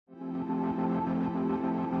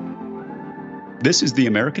This is the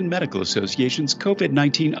American Medical Association's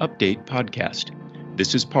COVID-19 Update podcast.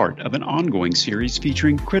 This is part of an ongoing series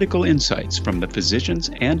featuring critical insights from the physicians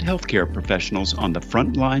and healthcare professionals on the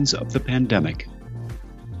front lines of the pandemic.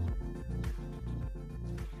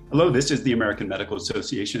 Hello, this is the American Medical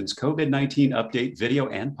Association's COVID-19 Update video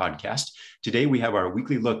and podcast. Today, we have our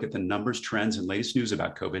weekly look at the numbers, trends, and latest news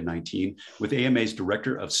about COVID-19 with AMA's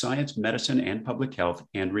Director of Science, Medicine, and Public Health,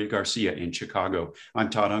 Andrea Garcia in Chicago. I'm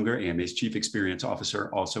Todd Unger, AMA's Chief Experience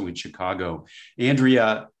Officer, also in Chicago.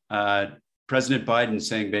 Andrea, President Biden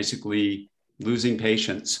saying basically losing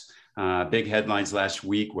patience. Big headlines last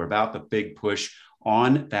week were about the big push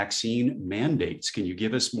on vaccine mandates. Can you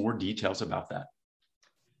give us more details about that?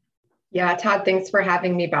 Yeah, Todd, thanks for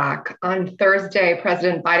having me back. On Thursday,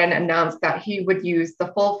 President Biden announced that he would use the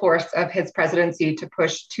full force of his presidency to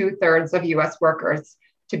push 2/3 of U.S. workers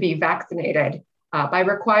to be vaccinated by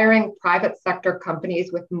requiring private sector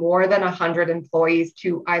companies with more than 100 employees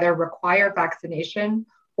to either require vaccination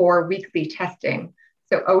or weekly testing.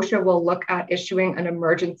 So OSHA will look at issuing an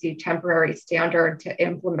emergency temporary standard to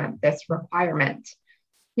implement this requirement.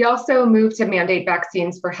 He also moved to mandate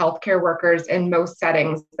vaccines for healthcare workers in most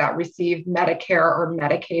settings that receive Medicare or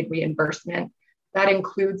Medicaid reimbursement. That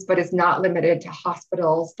includes, but is not limited to,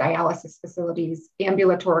 hospitals, dialysis facilities,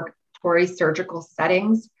 ambulatory surgical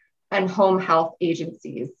settings, and home health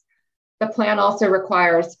agencies. The plan also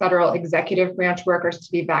requires federal executive branch workers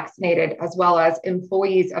to be vaccinated, as well as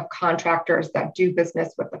employees of contractors that do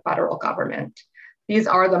business with the federal government. These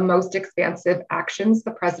are the most expansive actions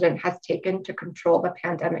the president has taken to control the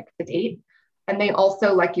pandemic to date. And they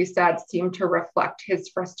also, like you said, seem to reflect his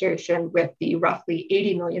frustration with the roughly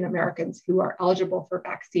 80 million Americans who are eligible for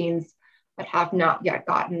vaccines but have not yet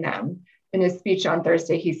gotten them. In his speech on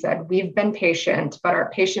Thursday, he said, "We've been patient, but our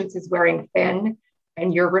patience is wearing thin,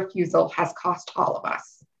 and your refusal has cost all of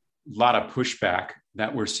us." A lot of pushback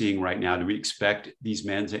that we're seeing right now. Do we expect these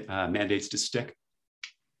mandates to stick?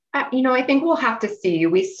 I think we'll have to see.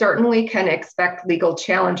 We certainly can expect legal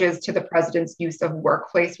challenges to the president's use of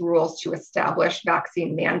workplace rules to establish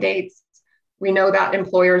vaccine mandates. We know that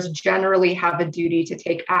employers generally have a duty to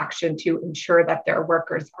take action to ensure that their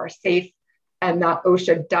workers are safe, and that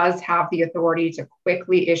OSHA does have the authority to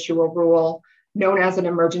quickly issue a rule known as an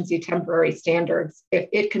emergency temporary standards if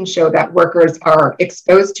it can show that workers are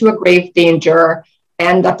exposed to a grave danger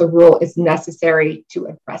and that the rule is necessary to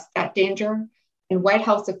address that danger. And White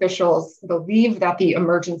House officials believe that the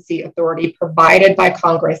emergency authority provided by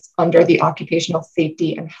Congress under the Occupational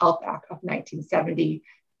Safety and Health Act of 1970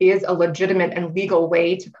 is a legitimate and legal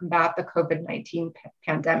way to combat the COVID-19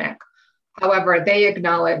 pandemic. However, they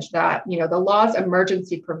acknowledge that the law's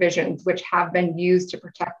emergency provisions, which have been used to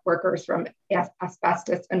protect workers from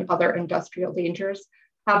asbestos and other industrial dangers,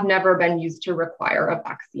 have never been used to require a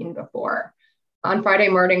vaccine before. On Friday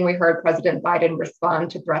morning, we heard President Biden respond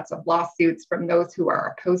to threats of lawsuits from those who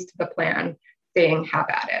are opposed to the plan, saying, "Have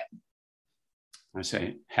at it." I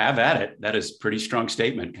say, have at it. That is a pretty strong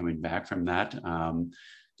statement coming back from that.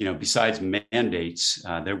 Besides mandates,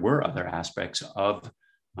 there were other aspects of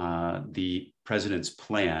the president's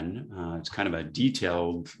plan. It's kind of a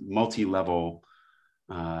detailed, multi-level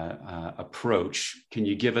approach. Can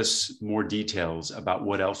you give us more details about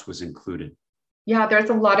what else was included? Yeah, there's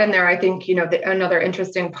a lot in there. I think, another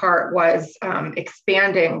interesting part was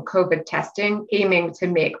expanding COVID testing, aiming to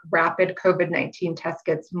make rapid COVID-19 test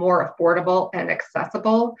kits more affordable and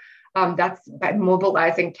accessible. That's by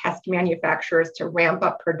mobilizing test manufacturers to ramp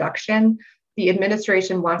up production. The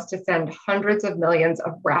administration wants to send hundreds of millions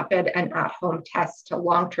of rapid and at-home tests to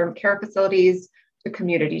long-term care facilities, to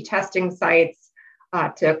community testing sites,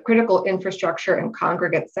 to critical infrastructure and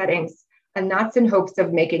congregate settings. And that's in hopes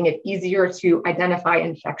of making it easier to identify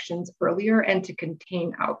infections earlier and to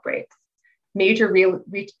contain outbreaks. Major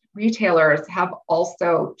retailers have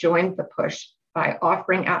also joined the push by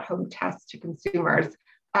offering at-home tests to consumers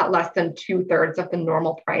at less than 2/3 of the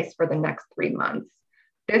normal price for the next 3 months.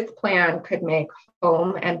 This plan could make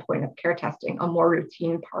home and point of care testing a more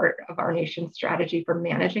routine part of our nation's strategy for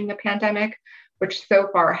managing the pandemic, which so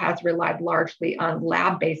far has relied largely on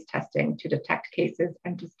lab-based testing to detect cases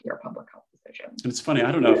and to steer public health decisions. And it's funny,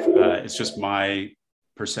 I don't know if it's just my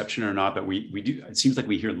perception or not, but we do. It seems like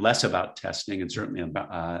we hear less about testing and certainly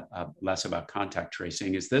about, less about contact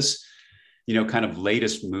tracing. Is this, kind of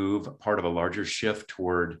latest move part of a larger shift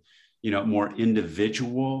toward, more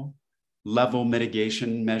individual level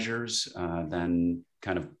mitigation measures than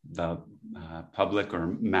kind of the public or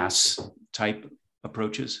mass type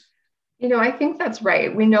approaches? I think that's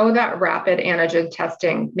right. We know that rapid antigen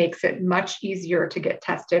testing makes it much easier to get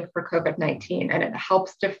tested for COVID-19, and it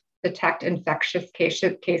helps detect infectious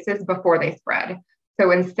cases before they spread.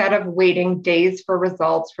 So instead of waiting days for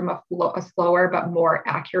results from a slower but more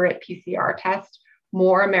accurate PCR test,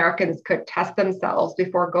 more Americans could test themselves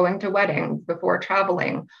before going to weddings, before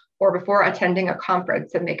traveling, or before attending a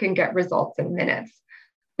conference, and they can get results in minutes.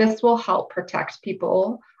 This will help protect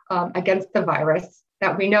people against the virus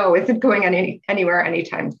that we know isn't going anywhere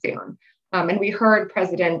anytime soon. And we heard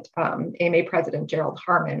AMA President Gerald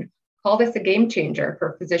Harmon call this a game changer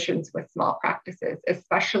for physicians with small practices,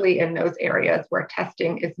 especially in those areas where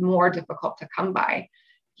testing is more difficult to come by.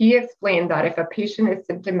 He explained that if a patient is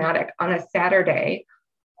symptomatic on a Saturday,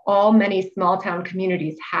 all many small town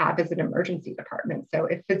communities have is an emergency department. So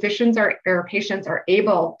if physicians or patients are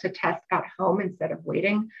able to test at home instead of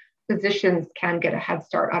waiting, physicians can get a head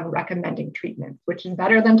start on recommending treatments, which is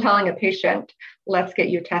better than telling a patient, let's get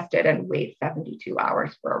you tested and wait 72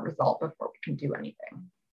 hours for a result before we can do anything.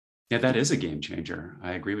 Yeah, that is a game changer.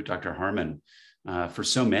 I agree with Dr. Harmon for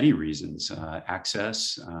so many reasons,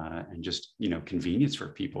 access and just, convenience for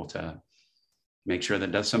people to make sure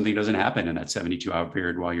that something doesn't happen in that 72-hour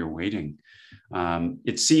period while you're waiting.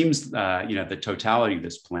 It seems, the totality of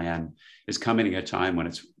this plan is coming at a time when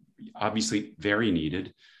it's obviously very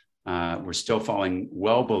needed. We're still falling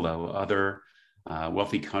well below other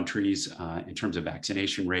wealthy countries in terms of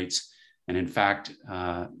vaccination rates. And in fact,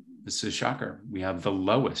 this is a shocker. We have the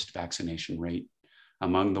lowest vaccination rate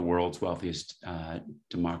among the world's wealthiest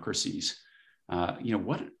democracies.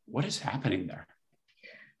 What is happening there?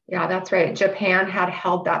 Yeah, that's right. Japan had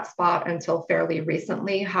held that spot until fairly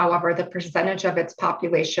recently. However, the percentage of its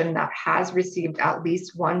population that has received at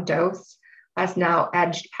least one dose has now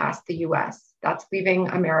edged past the US. That's leaving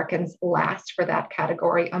Americans last for that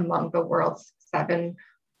category among the world's 7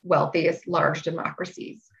 wealthiest large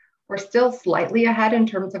democracies. We're still slightly ahead in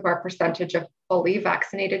terms of our percentage of fully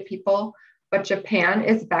vaccinated people, but Japan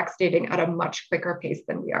is vaccinating at a much quicker pace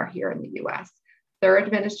than we are here in the US. They're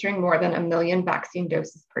administering more than 1 million vaccine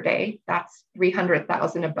doses per day. That's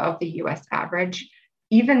 300,000 above the US average,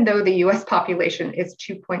 even though the US population is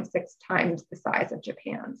 2.6 times the size of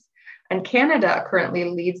Japan's. And Canada currently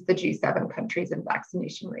leads the G7 countries in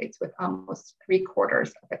vaccination rates with almost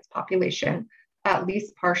 3/4 of its population at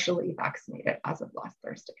least partially vaccinated as of last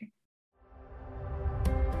Thursday.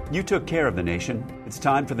 You took care of the nation. It's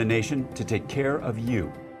time for the nation to take care of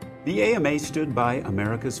you. The AMA stood by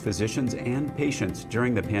America's physicians and patients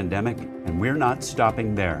during the pandemic, and we're not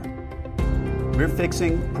stopping there. We're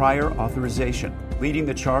fixing prior authorization, leading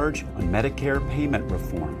the charge on Medicare payment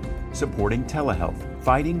reform, supporting telehealth,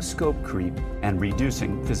 fighting scope creep, and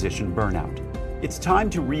reducing physician burnout. It's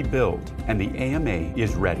time to rebuild, and the AMA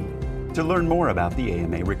is ready. To learn more about the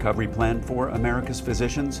AMA Recovery Plan for America's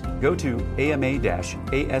Physicians, go to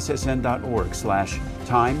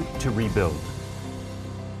ama-assn.org/time to rebuild.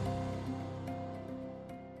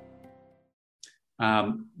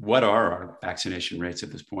 What are our vaccination rates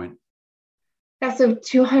at this point? Yeah, so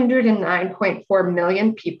 209.4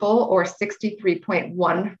 million people, or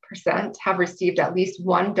 63.1%, have received at least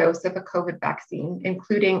one dose of a COVID vaccine,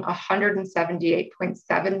 including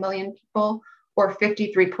 178.7 million people, or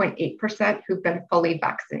 53.8%, who've been fully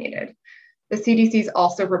vaccinated. The CDC is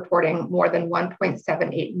also reporting more than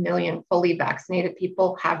 1.78 million fully vaccinated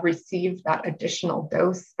people have received that additional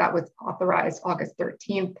dose that was authorized August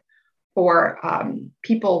 13th for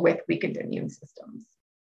people with weakened immune systems.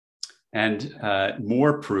 And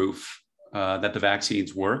more proof that the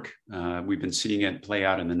vaccines work. We've been seeing it play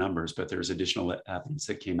out in the numbers, but there's additional evidence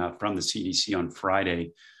that came out from the CDC on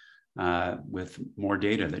Friday with more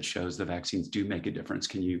data that shows the vaccines do make a difference.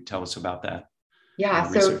 Can you tell us about that? Yeah,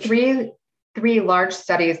 so three large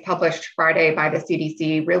studies published Friday by the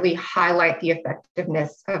CDC really highlight the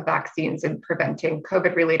effectiveness of vaccines in preventing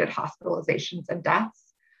COVID-related hospitalizations and deaths.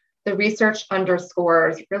 The research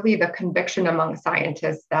underscores really the conviction among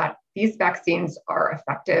scientists that these vaccines are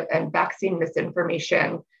effective, and vaccine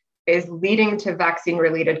misinformation is leading to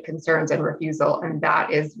vaccine-related concerns and refusal, and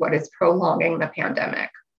that is what is prolonging the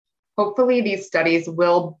pandemic. Hopefully, these studies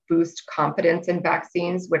will boost confidence in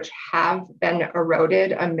vaccines, which have been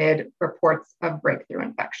eroded amid reports of breakthrough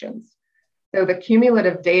infections. So the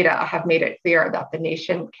cumulative data have made it clear that the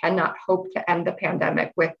nation cannot hope to end the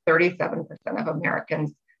pandemic with 37% of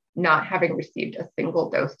Americans not having received a single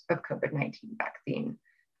dose of COVID-19 vaccine.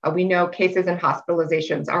 We know cases and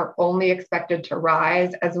hospitalizations are only expected to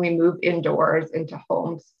rise as we move indoors into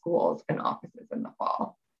homes, schools, and offices in the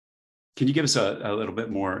fall. Can you give us a little bit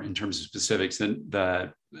more in terms of specifics?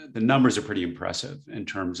 The numbers are pretty impressive in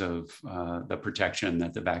terms of the protection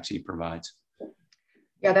that the vaccine provides.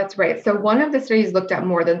 Yeah, that's right. So one of the studies looked at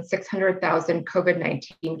more than 600,000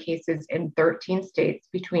 COVID-19 cases in 13 states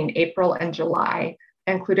between April and July,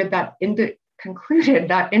 and concluded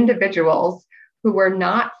that individuals who were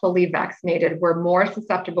not fully vaccinated were more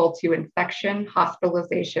susceptible to infection,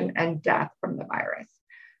 hospitalization, and death from the virus.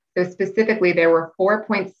 So specifically, there were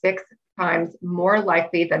 4.6 times more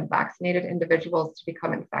likely than vaccinated individuals to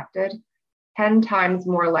become infected, 10 times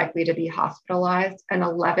more likely to be hospitalized, and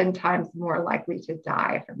 11 times more likely to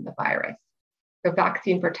die from the virus. So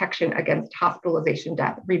vaccine protection against hospitalization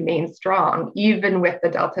death remains strong, even with the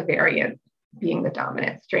Delta variant being the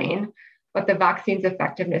dominant strain. But the vaccine's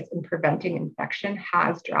effectiveness in preventing infection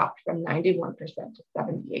has dropped from 91% to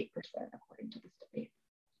 78%, according to the study.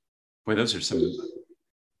 Boy, those are some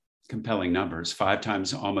compelling numbers.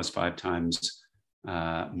 Almost five times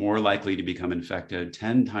more likely to become infected,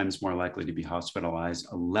 10 times more likely to be hospitalized,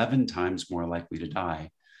 11 times more likely to die.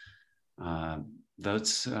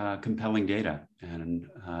 That's compelling data, and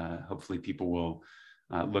hopefully people will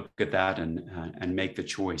look at that and make the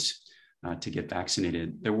choice to get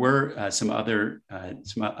vaccinated. There were some other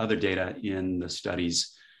data in the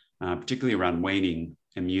studies, particularly around waning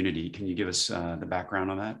immunity. Can you give us the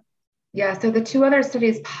background on that? Yeah, so the two other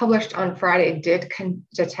studies published on Friday did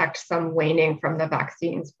detect some waning from the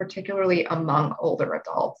vaccines, particularly among older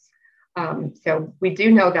adults. So we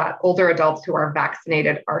do know that older adults who are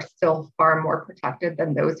vaccinated are still far more protected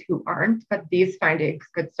than those who aren't, but these findings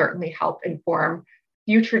could certainly help inform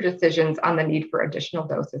future decisions on the need for additional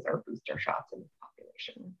doses or booster shots in the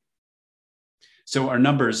population. So our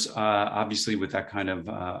numbers, obviously, with that kind of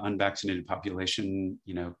unvaccinated population,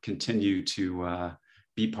 continue to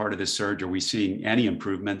be part of this surge. Are we seeing any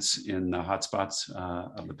improvements in the hotspots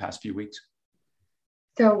of the past few weeks?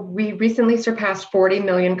 So we recently surpassed 40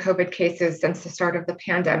 million COVID cases since the start of the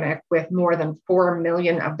pandemic, with more than 4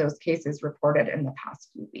 million of those cases reported in the past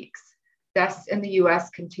few weeks. Deaths in the US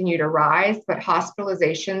continue to rise, but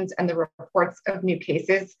hospitalizations and the reports of new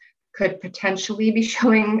cases could potentially be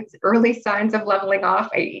showing early signs of leveling off.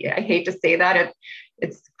 I hate to say that.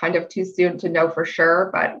 It's kind of too soon to know for sure,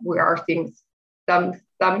 but we are seeing some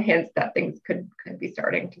hints that things could be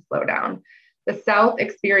starting to slow down. The South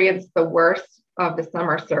experienced the worst of the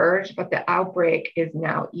summer surge, but the outbreak is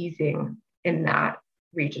now easing in that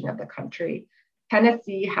region of the country.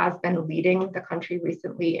 Tennessee has been leading the country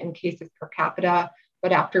recently in cases per capita,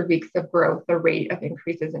 but after weeks of growth, the rate of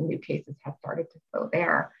increases in new cases has started to slow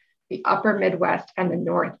there. The upper Midwest and the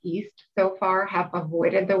Northeast so far have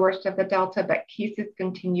avoided the worst of the Delta, but cases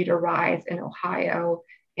continue to rise in Ohio,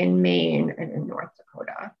 in Maine, and in North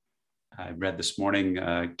Dakota. I read this morning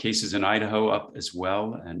cases in Idaho up as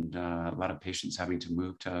well, and a lot of patients having to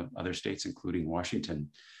move to other states, including Washington.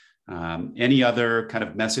 Any other kind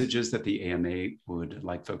of messages that the AMA would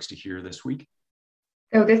like folks to hear this week?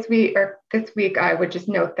 So this week, I would just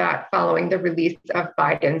note that following the release of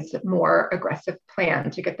Biden's more aggressive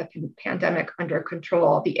plan to get the pandemic under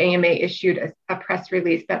control, the AMA issued a press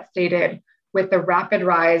release that stated, with the rapid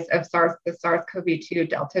rise of the SARS-CoV-2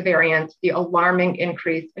 Delta variant, the alarming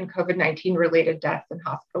increase in COVID-19 related deaths and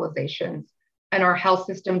hospitalizations, and our health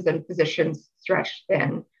systems and physicians stretched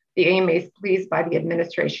thin, the AMA is pleased by the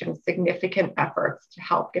administration's significant efforts to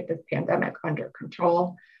help get this pandemic under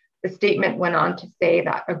control. The statement went on to say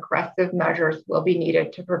that aggressive measures will be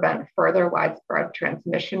needed to prevent further widespread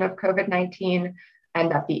transmission of COVID-19,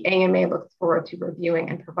 and that the AMA looks forward to reviewing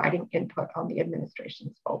and providing input on the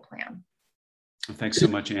administration's full plan. Thanks so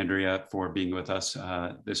much, Andrea, for being with us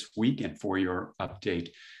this week and for your update.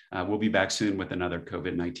 We'll be back soon with another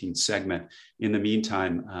COVID-19 segment. In the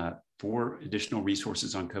meantime, for additional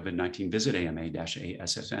resources on COVID-19, visit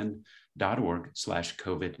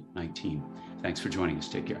ama-assn.org/COVID-19. Thanks for joining us.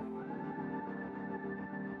 Take care.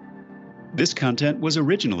 This content was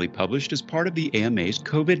originally published as part of the AMA's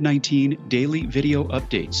COVID-19 daily video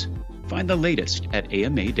updates. Find the latest at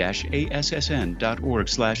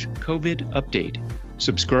ama-assn.org/COVID-update.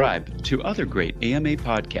 Subscribe to other great AMA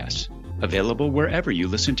podcasts, available wherever you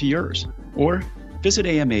listen to yours, or visit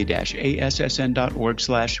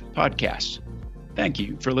ama-assn.org/podcasts. Thank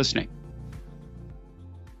you for listening.